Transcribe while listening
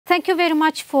Thank you very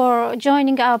much for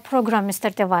joining our program, Mr.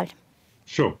 Deval.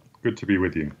 Sure. Good to be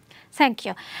with you. Thank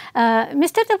you.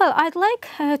 Mr. Deval, I'd like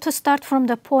to start from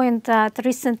the point that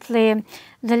recently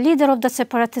the leader of the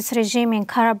separatist regime in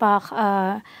Karabakh,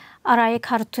 Aray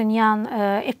Kartunyan,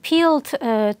 appealed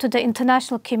to the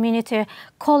international community,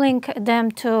 calling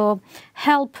them to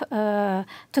help,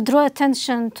 to draw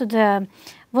attention to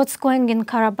what's going in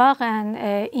Karabakh, and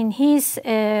in his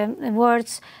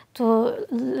words,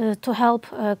 to help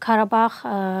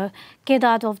Karabakh get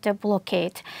out of the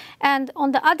blockade. And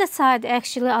on the other side,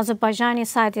 actually, Azerbaijani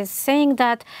side is saying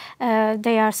that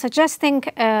they are suggesting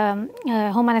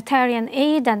humanitarian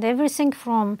aid and everything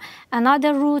from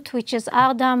another route, which is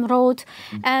Agdam Road.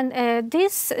 And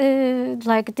this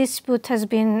dispute has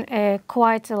been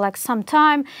quite some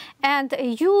time. And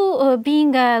you,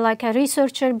 being a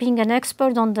researcher, being an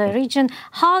expert on the region,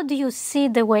 how do you see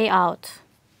the way out?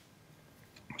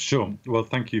 Sure. Well,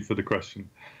 thank you for the question.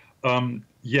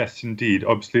 Yes, indeed.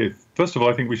 Obviously, first of all,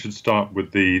 I think we should start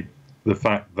with the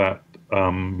fact that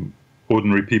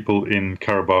ordinary people in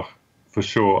Karabakh, for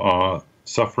sure, are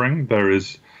suffering. There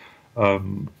is,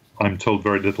 I'm told,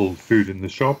 very little food in the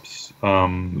shops,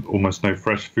 almost no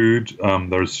fresh food.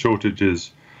 There is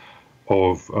shortages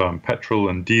of petrol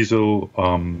and diesel.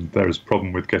 There is a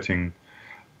problem with getting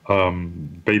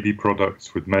baby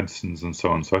products, with medicines and so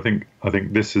on. So I think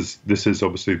this is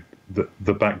obviously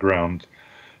the background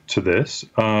to this,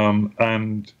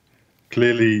 and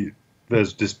clearly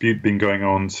there's dispute been going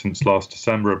on since last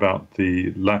December about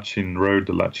the Lachin Road,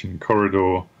 the Lachin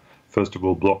corridor. First of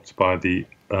all, blocked by the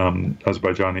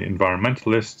Azerbaijani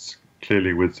environmentalists,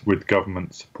 clearly with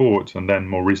government support, and then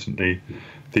more recently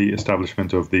the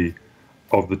establishment of the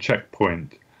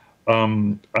checkpoint,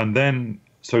 and then.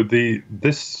 So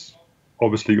this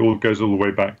obviously goes all the way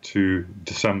back to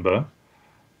December,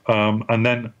 and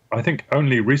then I think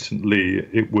only recently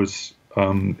it was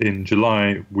in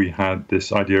July we had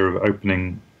this idea of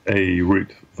opening a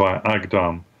route via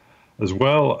Agdam as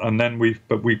well, and then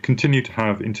we continue to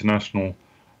have international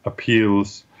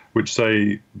appeals which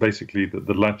say basically that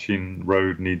the Lachin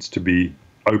Road needs to be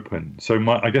open. So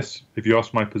I guess if you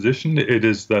ask my position, it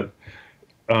is that.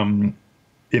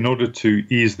 In order to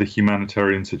ease the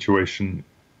humanitarian situation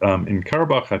in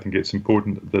Karabakh, I think it's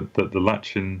important that the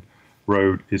Lachin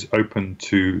Road is open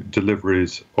to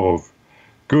deliveries of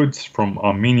goods from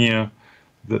Armenia.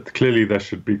 That clearly there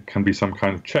can be some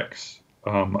kind of checks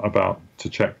to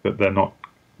check that they're not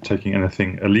taking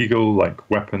anything illegal, like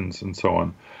weapons and so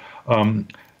on.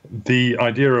 The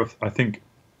idea of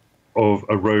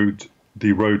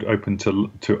the road open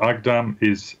to Agdam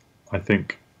is, I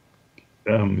think.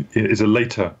 Is a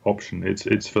later option.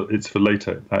 It's for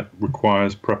later. That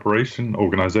requires preparation,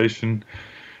 organization.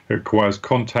 It requires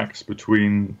contacts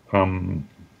between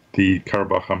the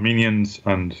Karabakh Armenians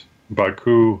and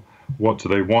Baku. What do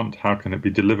they want? How can it be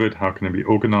delivered? How can it be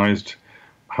organized?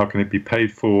 How can it be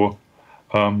paid for?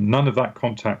 None of that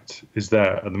contact is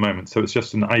there at the moment. So it's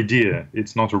just an idea.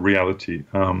 It's not a reality.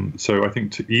 So I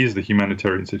think to ease the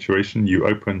humanitarian situation, you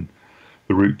open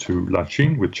the route to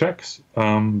Lachin with checks,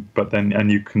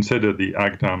 and you consider the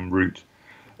Agdam route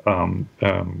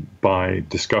by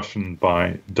discussion,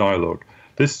 by dialogue.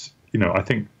 This, I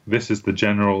think this is the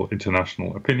general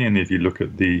international opinion. If you look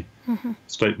at the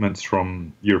statements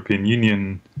from European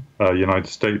Union, United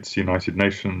States, United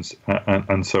Nations,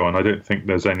 and so on, I don't think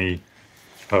there's anything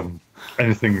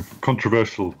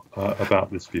controversial about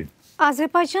this view.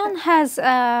 Azerbaijan has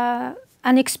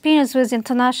an experience with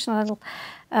international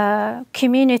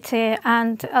community,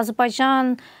 and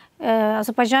Azerbaijani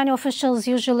officials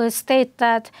usually state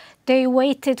that they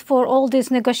waited for all these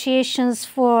negotiations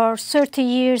for 30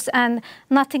 years and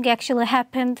nothing actually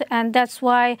happened, and that's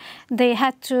why they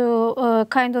had to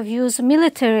kind of use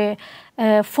military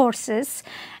forces.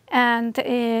 And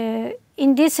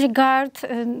in this regard,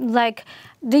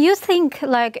 do you think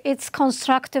it's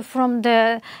constructive from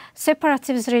the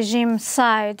separatist regime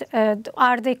side?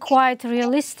 Are they quite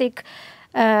realistic?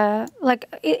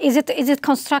 Is it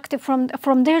constructive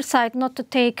from their side not to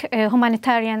take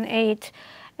humanitarian aid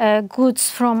goods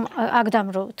from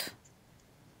Agdam route?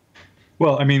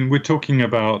 Well, I mean, we're talking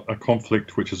about a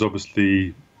conflict which is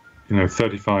obviously,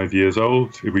 35 years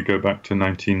old. If we go back to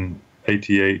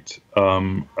 1988,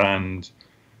 and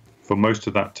for most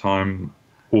of that time,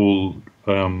 all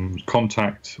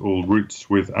contact, all routes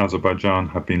with Azerbaijan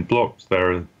have been blocked.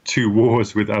 There are 2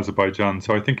 wars with Azerbaijan,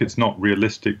 so I think it's not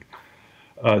realistic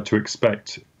to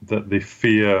expect that the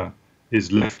fear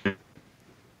is lifted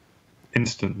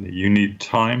instantly. You need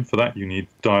time for that. You need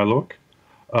dialogue.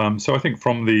 So I think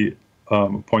from the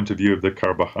point of view of the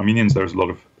Karabakh Armenians, there's a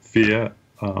lot of fear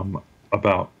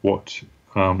about what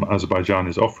Azerbaijan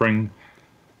is offering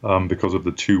because of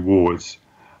the two wars.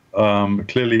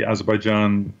 Clearly,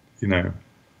 Azerbaijan,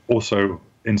 also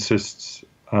insists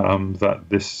that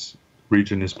this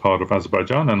region is part of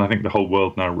Azerbaijan, and I think the whole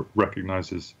world now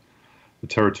recognizes the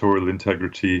territorial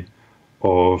integrity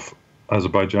of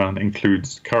Azerbaijan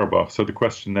includes Karabakh. So the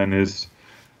question then is,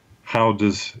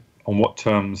 on what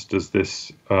terms does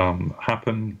this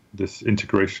happen, this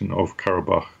integration of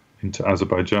Karabakh into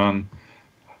Azerbaijan?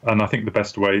 And I think the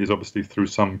best way is obviously through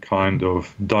some kind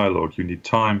of dialogue. You need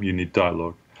time, you need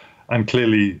dialogue. And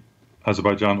clearly,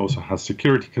 Azerbaijan also has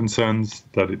security concerns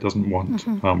that it doesn't want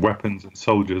weapons and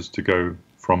soldiers to go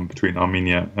from between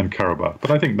Armenia and Karabakh. But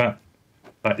I think that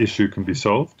issue can be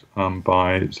solved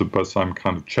by some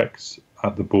kind of checks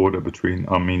at the border between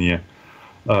Armenia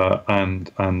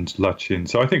and Lachin.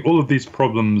 So I think all of these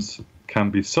problems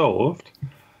can be solved,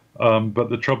 but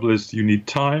the trouble is you need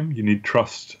time, you need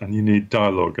trust, and you need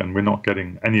dialogue, and we're not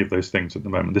getting any of those things at the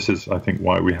moment. This is, I think,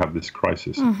 why we have this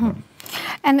crisis.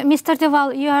 And Mr. De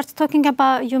Waal,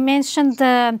 you mentioned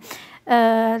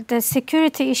the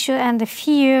security issue and the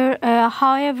fear.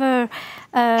 However,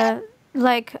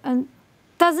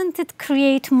 doesn't it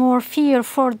create more fear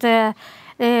for the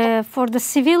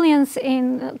civilians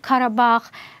in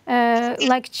Karabakh,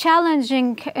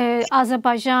 challenging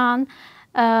Azerbaijan,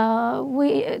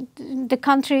 the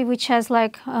country which has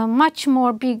much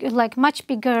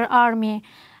bigger army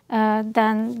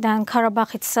than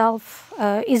Karabakh itself?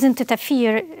 Isn't it a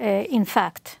fear, in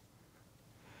fact?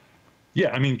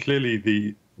 Yeah, I mean,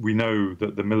 clearly we know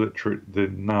that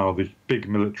the big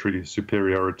military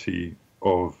superiority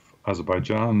of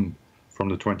Azerbaijan from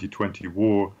the 2020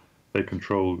 war. They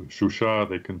control Shusha,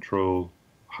 they control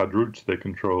Hadrut, they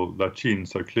control Lachin.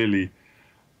 So clearly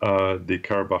the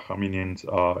Karabakh Armenians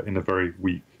are in a very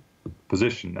weak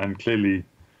position. And clearly,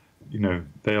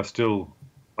 they are still,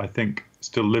 I think,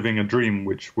 living a dream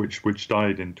which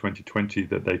died in 2020,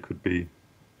 that they could be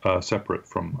separate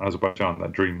from Azerbaijan.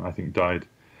 That dream, I think, died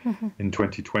in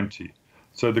 2020.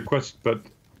 So the question, but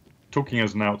talking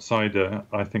as an outsider,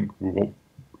 I think,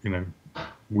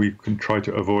 we can try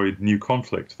to avoid new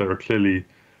conflict. There are clearly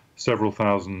several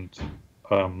thousand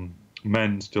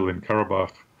men still in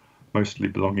Karabakh, mostly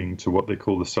belonging to what they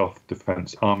call the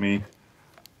self-defense army.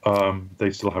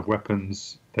 They still have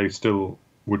weapons. They still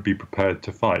would be prepared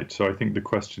to fight. So I think the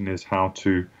question is how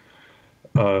to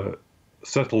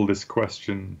settle this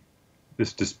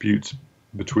dispute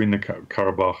between the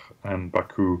Karabakh and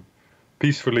Baku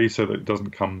peacefully, so that it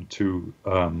doesn't come to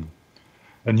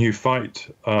a new fight,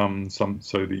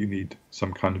 so that you need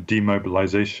some kind of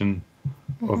demobilization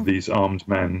of these armed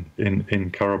men in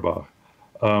Karabakh.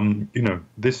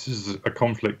 This is a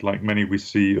conflict like many we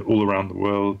see all around the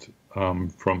world,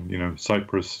 from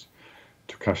Cyprus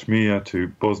to Kashmir to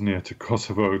Bosnia to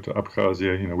Kosovo to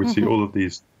Abkhazia. We see all of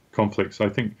these conflicts. I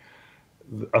think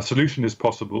a solution is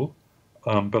possible,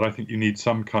 but I think you need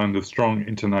some kind of strong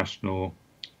international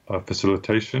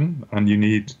facilitation, and you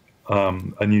need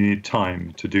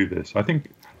time to do this. I think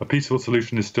a peaceful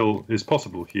solution is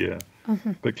possible here,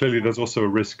 but clearly there's also a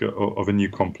risk of a new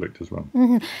conflict as well.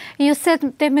 You said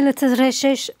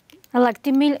demilitarization,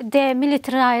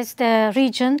 demilitarize the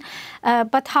region,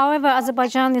 but however,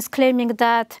 Azerbaijan is claiming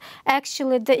that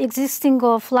actually the existing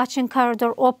of Lachin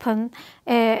corridor open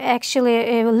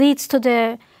actually leads to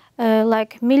the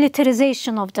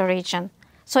militarization of the region.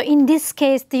 So in this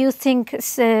case, do you think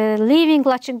leaving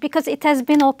Lachin, because it has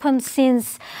been open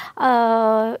since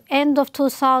end of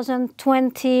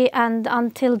 2020 and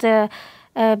until the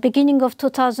beginning of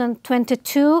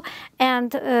 2022,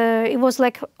 and it was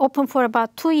open for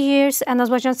about 2 years, and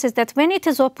Azerbaijan says that when it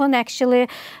is open, actually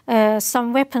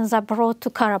some weapons are brought to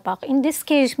Karabakh. In this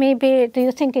case, maybe, do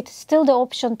you think it's still the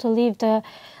option to leave the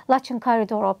Lachin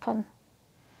corridor open?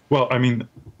 Well, I mean,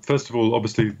 first of all,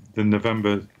 obviously the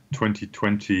November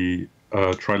 2020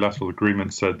 trilateral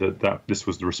agreement said that this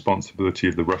was the responsibility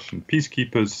of the Russian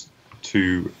peacekeepers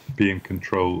to be in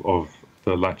control of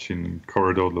the Lachin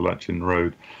corridor, the Lachin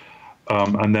road.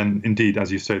 And then, indeed,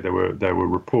 as you say, there were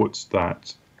reports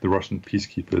that the Russian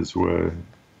peacekeepers were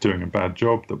doing a bad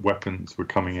job, that weapons were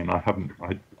coming in.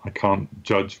 I can't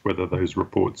judge whether those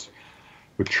reports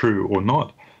were true or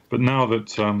not. But now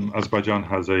that Azerbaijan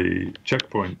has a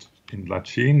checkpoint in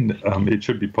Lachin, it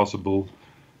should be possible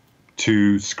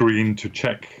to screen, to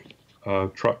check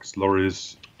trucks,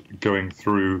 lorries going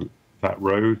through that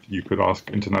road. You could ask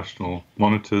international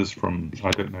monitors from,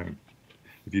 I don't know,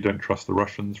 if you don't trust the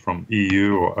Russians, from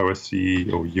EU or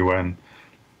OSCE or UN,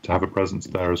 to have a presence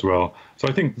there as well. So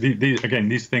I think, again,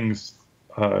 these things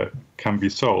can be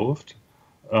solved,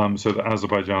 so that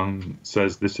Azerbaijan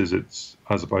says this is its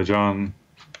Azerbaijan,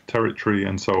 territory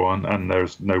and so on, and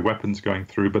there's no weapons going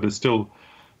through, but it's still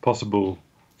possible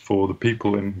for the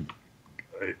people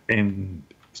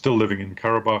still living in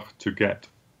Karabakh to get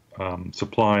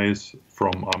supplies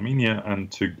from Armenia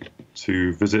and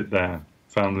to visit their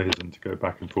families and to go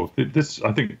back and forth.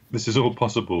 I think this is all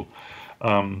possible,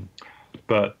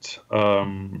 but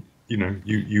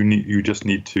you just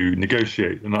need to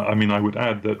negotiate. And I mean, I would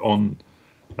add that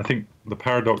I think the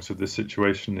paradox of this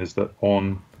situation is that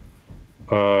on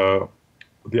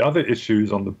the other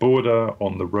issues, on the border,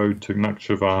 on the road to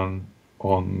Nakhchivan,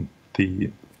 on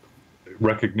the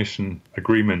recognition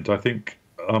agreement, I think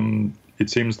it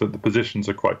seems that the positions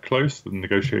are quite close, the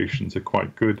negotiations are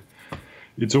quite good.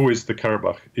 It's always the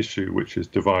Karabakh issue which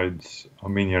divides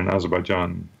Armenia and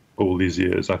Azerbaijan all these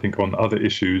years. I think on other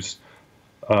issues,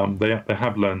 they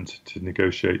have learned to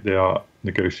negotiate. They are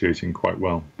negotiating quite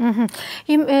well.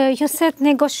 Mm-hmm. You said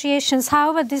negotiations.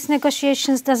 However, these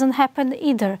negotiations doesn't happen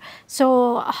either.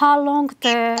 So how long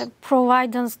the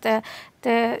providence, the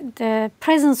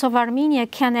presence of Armenia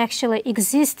can actually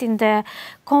exist in the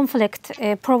conflict,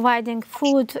 providing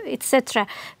food, etc.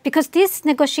 Because these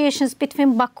negotiations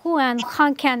between Baku and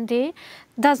Khankendi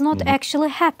does not actually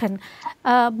happen.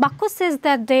 Baku says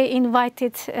that they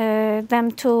invited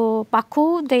them to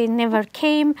Baku. They never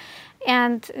came,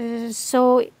 and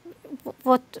so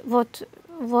what?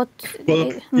 Well,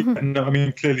 no, I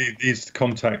mean, clearly these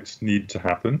contacts need to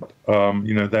happen.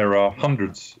 There are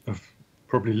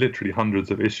probably literally hundreds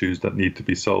of issues that need to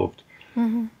be solved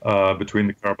between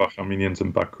the Karabakh Armenians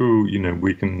and Baku.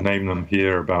 We can name them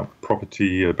here: about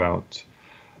property, about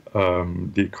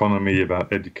the economy,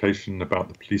 about education, about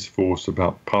the police force,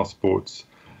 about passports,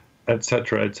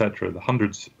 etc., etc. The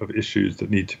hundreds of issues that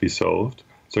need to be solved.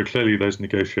 So clearly, those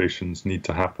negotiations need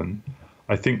to happen.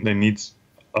 I think there needs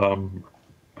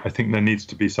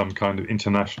to be some kind of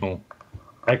international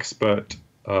expert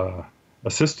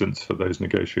assistance for those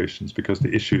negotiations, because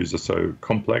the issues are so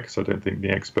complex. I don't think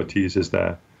the expertise is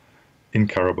there in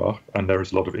Karabakh, and there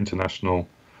is a lot of international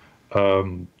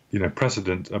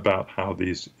precedent about how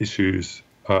these issues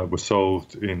were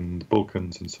solved in the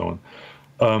Balkans and so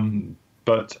on.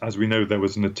 But as we know, there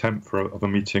was an attempt of a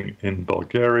meeting in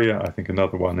Bulgaria, I think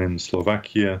another one in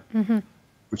Slovakia,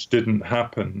 which didn't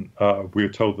happen. We were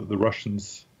told that the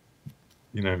Russians,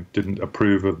 didn't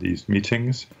approve of these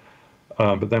meetings.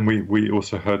 But then we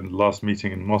also heard in the last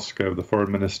meeting in Moscow, the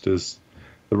foreign ministers,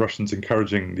 the Russians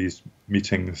encouraging these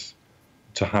meetings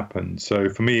to happen. So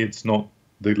for me, it's not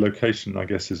the location, I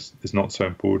guess, is not so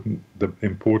important. The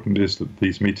important is that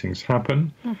these meetings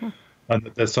happen and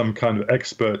that there's some kind of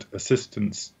expert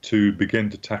assistance to begin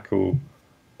to tackle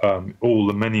all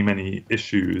the many, many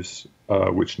issues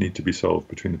which need to be solved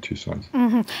between the two sides.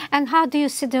 And how do you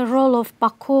see the role of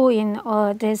Baku in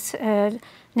these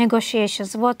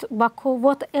negotiations? What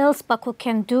else Baku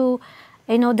can do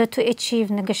in order to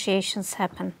achieve negotiations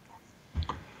happen?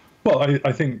 Well,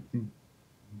 I think,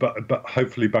 but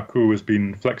hopefully Baku has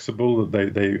been flexible.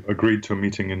 They agreed to a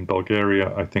meeting in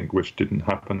Bulgaria, I think, which didn't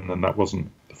happen, and that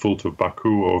wasn't the fault of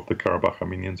Baku or of the Karabakh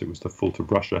Armenians. It was the fault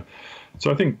of Russia.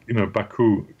 So I think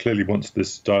Baku clearly wants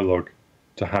this dialogue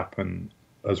to happen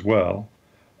as well.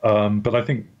 But I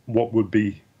think what would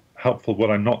be helpful, what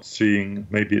I'm not seeing,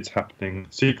 maybe it's happening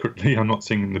secretly, I'm not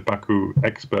seeing in the Baku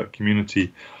expert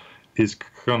community, is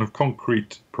kind of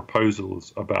concrete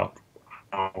proposals about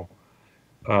how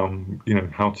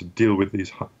how to deal with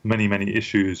these many, many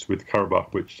issues with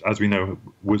Karabakh, which, as we know,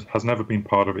 has never been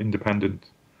part of independent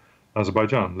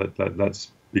Azerbaijan.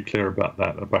 Let's be clear about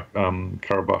that.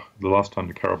 Karabakh, the last time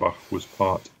the Karabakh was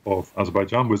part of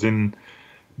Azerbaijan was in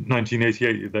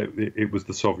 1988. It was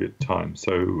the Soviet time.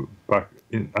 So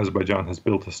Azerbaijan has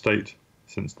built a state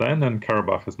since then, and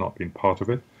Karabakh has not been part of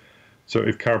it. So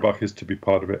if Karabakh is to be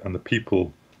part of it and the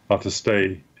people are to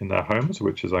stay in their homes,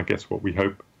 which is, I guess, what we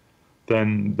hope,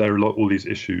 then there are all these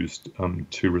issues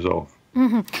to resolve.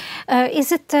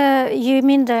 Is it, you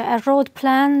mean a road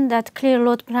plan, that clear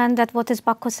road plan, that what is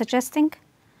Baku suggesting?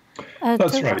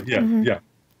 That's right, yeah.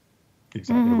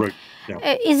 Exactly, right.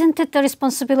 Yeah. Isn't it the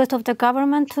responsibility of the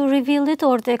government to reveal it,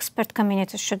 or the expert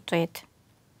community should do it?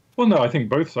 Well, no, I think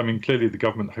both. I mean, clearly the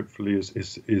government hopefully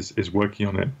is working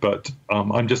on it, but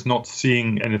I'm just not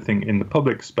seeing anything in the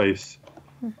public space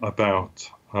about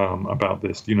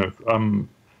this.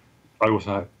 I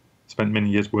also spent many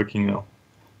years working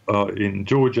in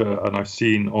Georgia, and I've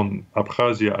seen on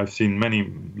Abkhazia, I've seen many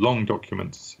long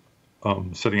documents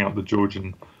setting out the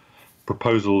Georgian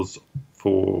proposals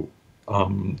for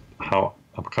how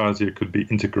Abkhazia could be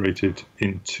integrated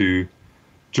into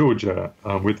Georgia,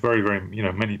 with very, very,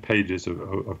 many pages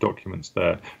of documents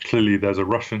there. Clearly, there's a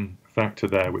Russian factor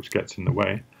there which gets in the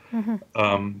way.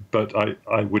 But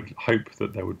I would hope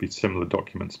that there would be similar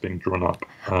documents being drawn up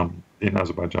in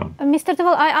Azerbaijan. Mr.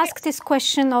 Deval, I asked this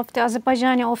question of the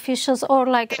Azerbaijani officials or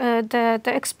like the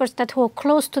experts that were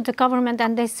close to the government,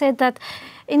 and they said that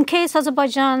in case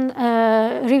Azerbaijan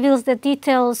reveals the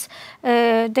details,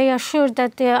 they are sure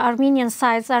that the Armenian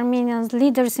sides, Armenian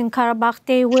leaders in Karabakh,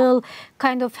 they will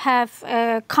kind of have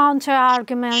counter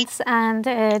arguments and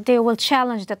they will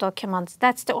challenge the documents.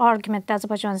 That's the argument the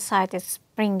Azerbaijan side is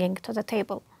bringing to the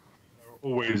table.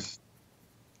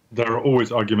 There are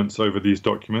always arguments over these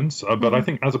documents, but I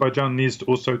think Azerbaijan needs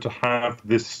also to have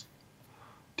this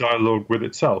dialogue with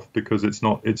itself, because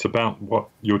it's about what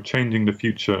you're changing the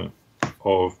future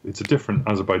of. It's a different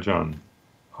Azerbaijan,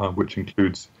 which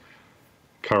includes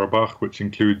Karabakh, which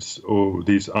includes all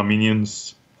these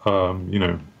Armenians.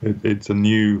 It's a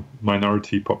new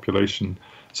minority population.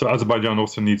 So Azerbaijan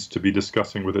also needs to be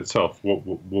discussing with itself,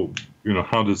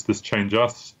 how does this change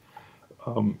us?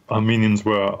 Armenians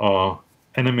were our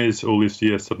enemies all these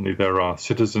years. Suddenly they're our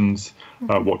citizens.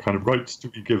 What kind of rights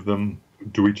do we give them?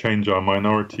 Do we change our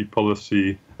minority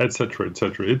policy, etc.,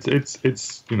 etc.?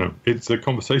 It's a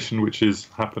conversation which has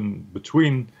happened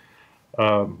between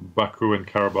Baku and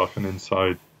Karabakh and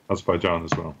inside Azerbaijan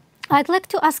as well. I'd like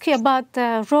to ask you about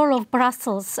the role of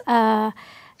Brussels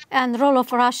and role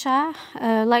of Russia.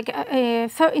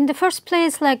 In the first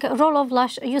place, like role of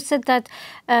Russia, you said that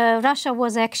Russia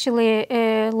was actually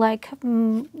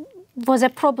was a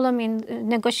problem in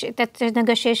that the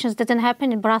negotiations didn't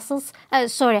happen in Brussels.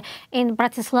 In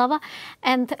Bratislava,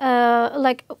 and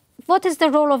what is the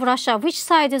role of Russia? Which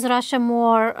side is Russia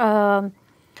more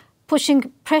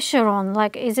pushing pressure on?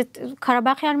 Like, is it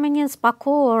Karabakh Armenians, Baku,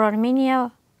 or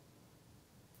Armenia?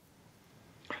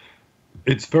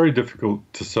 It's very difficult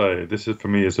to say. This is, for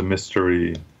me, is a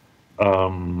mystery.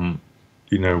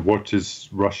 What is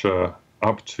Russia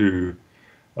up to?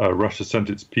 Russia sent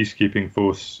its peacekeeping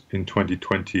force in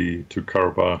 2020 to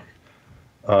Karabakh.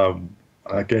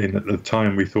 Again, at the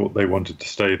time, we thought they wanted to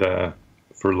stay there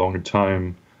for a long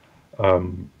time.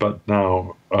 But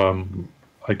now,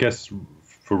 I guess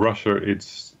for Russia,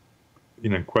 it's,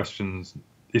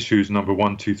 issues number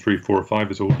 1, 2, 3, 4, or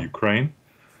 5 is all Ukraine.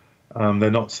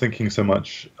 They're not thinking so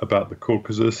much about the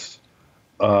Caucasus.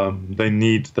 They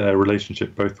need their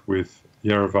relationship both with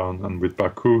Yerevan and with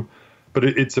Baku. But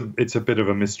it's a bit of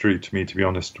a mystery to me, to be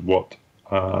honest, what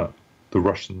the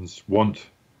Russians want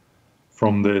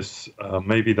from this.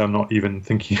 Maybe they're not even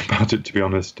thinking about it, to be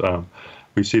honest.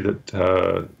 We see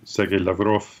that Sergei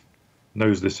Lavrov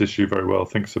knows this issue very well,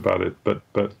 thinks about it, but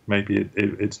maybe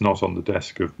it's not on the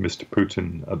desk of Mr.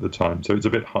 Putin at the time. So it's a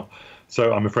bit hard.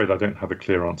 So I'm afraid I don't have a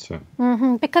clear answer.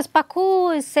 Because Baku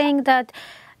is saying that,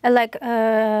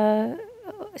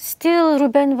 still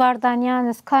Ruben Vardanyan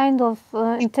is kind of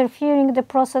interfering in the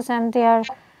process, and they are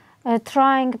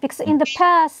trying, because in the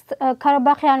past,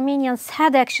 Karabakh Armenians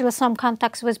had actually some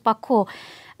contacts with Baku,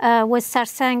 with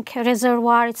Sarsenk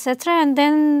Reservoir, etc. And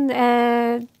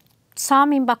then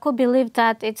some in Baku believe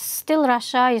that it's still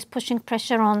Russia is pushing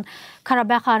pressure on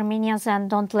Karabakh Armenians and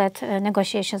don't let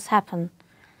negotiations happen.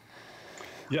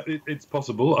 Yeah, it's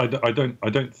possible. I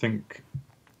don't think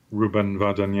Ruben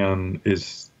Vardanyan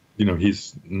is,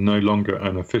 he's no longer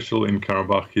an official in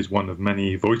Karabakh. He's one of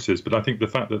many voices. But I think the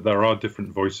fact that there are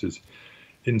different voices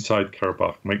inside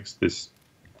Karabakh makes this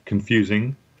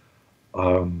confusing.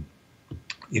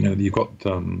 You've got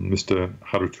Mr.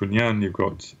 Harutyunyan, you've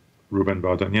got Ruben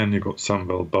Vardanyan, you've got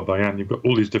Samvel Babayan, you've got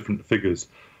all these different figures,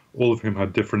 all of whom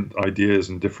had different ideas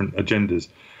and different agendas.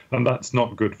 And that's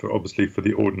not good, obviously, for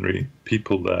the ordinary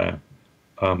people there.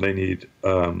 They need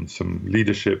some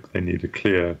leadership, they need a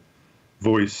clear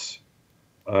voice,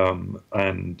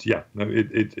 it's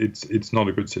not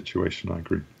a good situation, I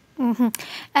agree.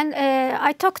 And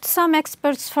I talked to some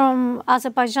experts from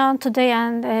Azerbaijan today,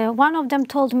 and one of them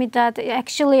told me that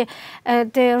actually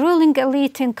the ruling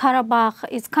elite in Karabakh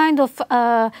is kind of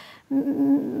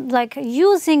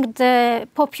using the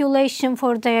population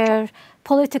for their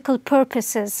political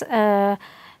purposes.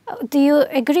 Do you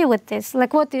agree with this?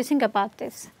 What do you think about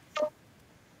this?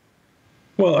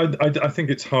 Well, I think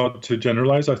it's hard to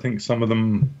generalize. I think some of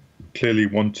them clearly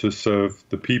want to serve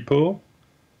the people,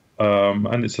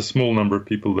 and it's a small number of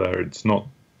people there. It's not,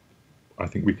 I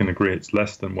think we can agree, it's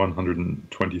less than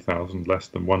 120,000, less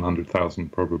than 100,000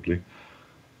 probably.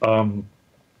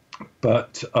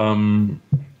 But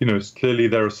clearly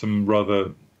there are some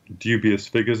rather dubious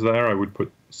figures there. I would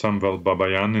put Samvel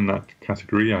Babayan in that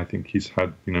category. I think he's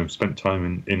had, spent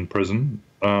time in prison.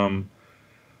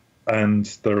 And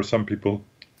there are some people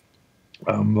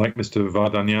like Mr.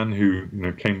 Vardanyan who,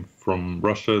 came from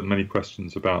Russia. Many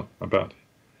questions about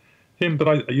him, but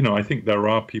I think there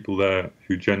are people there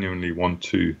who genuinely want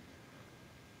to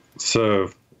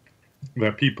serve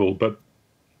their people, but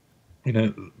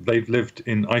they've lived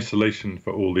in isolation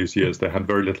for all these years. They had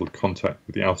very little contact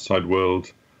with the outside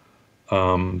world.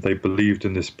 They believed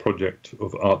in this project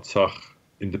of Artsakh,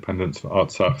 independence for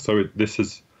Artsakh. So this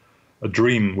is a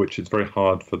dream which it's very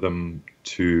hard for them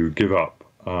to give up.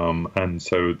 And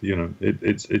so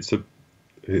it's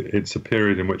a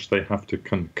period in which they have to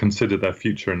consider their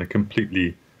future in a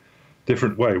completely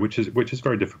different way, which is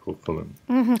very difficult for them.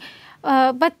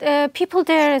 Mm-hmm. But people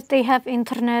there, they have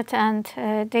internet and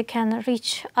they can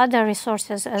reach other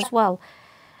resources as well.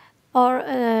 Or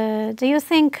do you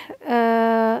think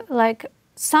like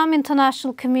some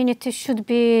international community should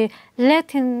be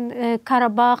let in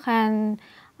Karabakh, and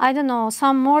I don't know,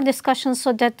 some more discussions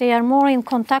so that they are more in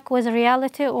contact with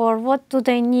reality, or what do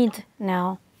they need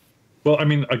now? Well, I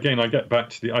mean, again, I get back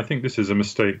to I think this is a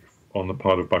mistake on the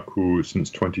part of Baku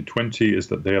since 2020, is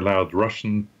that they allowed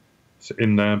Russians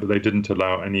in there, but they didn't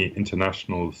allow any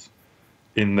internationals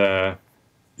in there.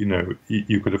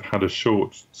 You could have had a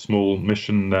short, small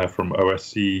mission there from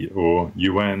OSCE or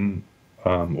UN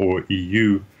or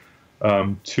EU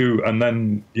and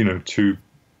then, to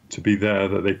be there,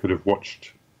 that they could have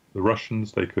watched the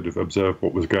Russians, they could have observed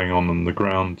what was going on the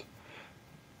ground.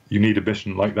 You need a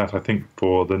mission like that, I think,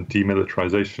 for the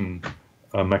demilitarization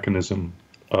mechanism.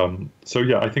 So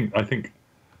yeah, I think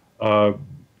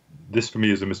this for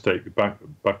me is a mistake.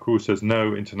 Baku says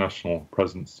no international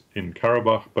presence in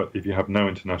Karabakh, but if you have no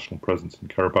international presence in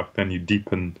Karabakh, then you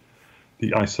deepen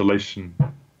the isolation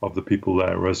of the people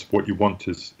there. Whereas what you want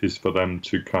is for them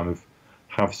to kind of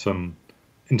have some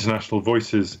international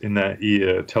voices in their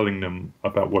ear telling them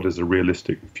about what is a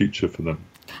realistic future for them.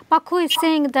 Baku is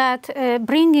saying that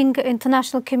bringing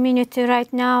international community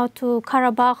right now to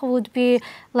Karabakh would be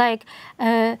like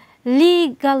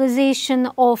legalization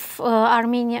of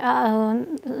Armenia,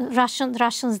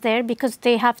 Russians there, because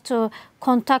they have to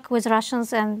contact with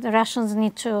Russians and the Russians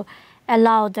need to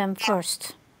allow them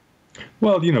first.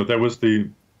 Well, there was the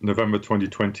November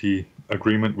 2020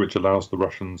 agreement which allows the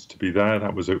Russians to be there.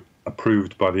 That was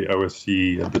approved by the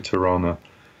OSCE at the Tirana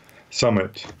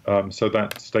summit. So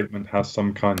that statement has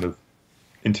some kind of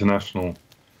international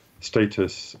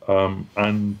status.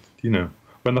 And,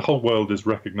 when the whole world is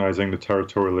recognizing the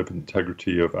territorial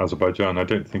integrity of Azerbaijan, I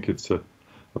don't think it's a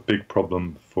big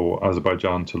problem for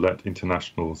Azerbaijan to let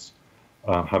internationals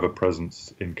have a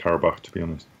presence in Karabakh, to be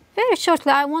honest. Very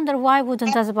shortly, I wonder why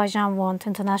wouldn't Azerbaijan want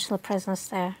international presence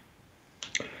there?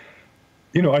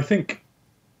 I think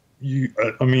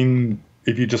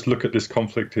if you just look at this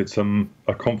conflict, it's a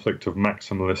conflict of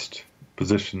maximalist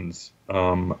positions,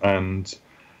 and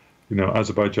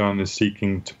Azerbaijan is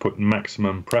seeking to put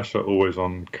maximum pressure always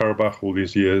on Karabakh all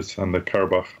these years, and the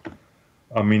Karabakh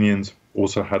Armenians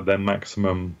also had their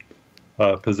maximum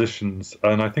positions.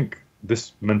 And I think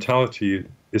this mentality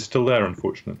is still there,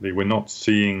 unfortunately. We're not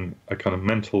seeing a kind of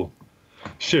mental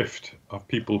shift of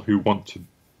people who want to,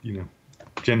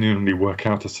 genuinely work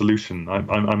out a solution.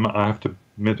 I have to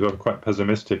admit I'm quite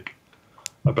pessimistic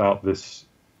about this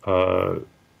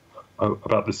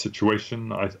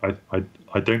situation.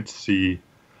 I don't see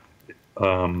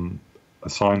a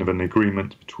sign of an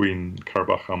agreement between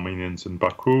Karabakh Armenians and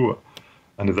Baku,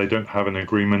 and if they don't have an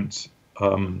agreement,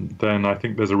 then I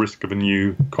think there's a risk of a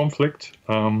new conflict.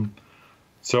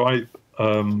 So I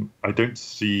don't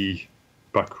see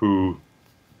Baku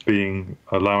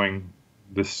allowing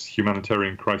this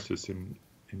humanitarian crisis in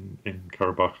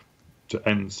Karabakh to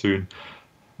end soon.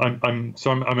 I'm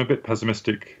a bit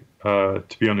pessimistic, to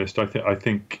be honest. I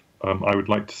think I would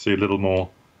like to see a little more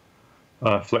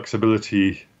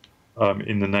flexibility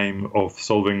in the name of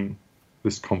solving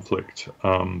this conflict,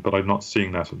 but I'm not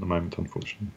seeing that at the moment, unfortunately.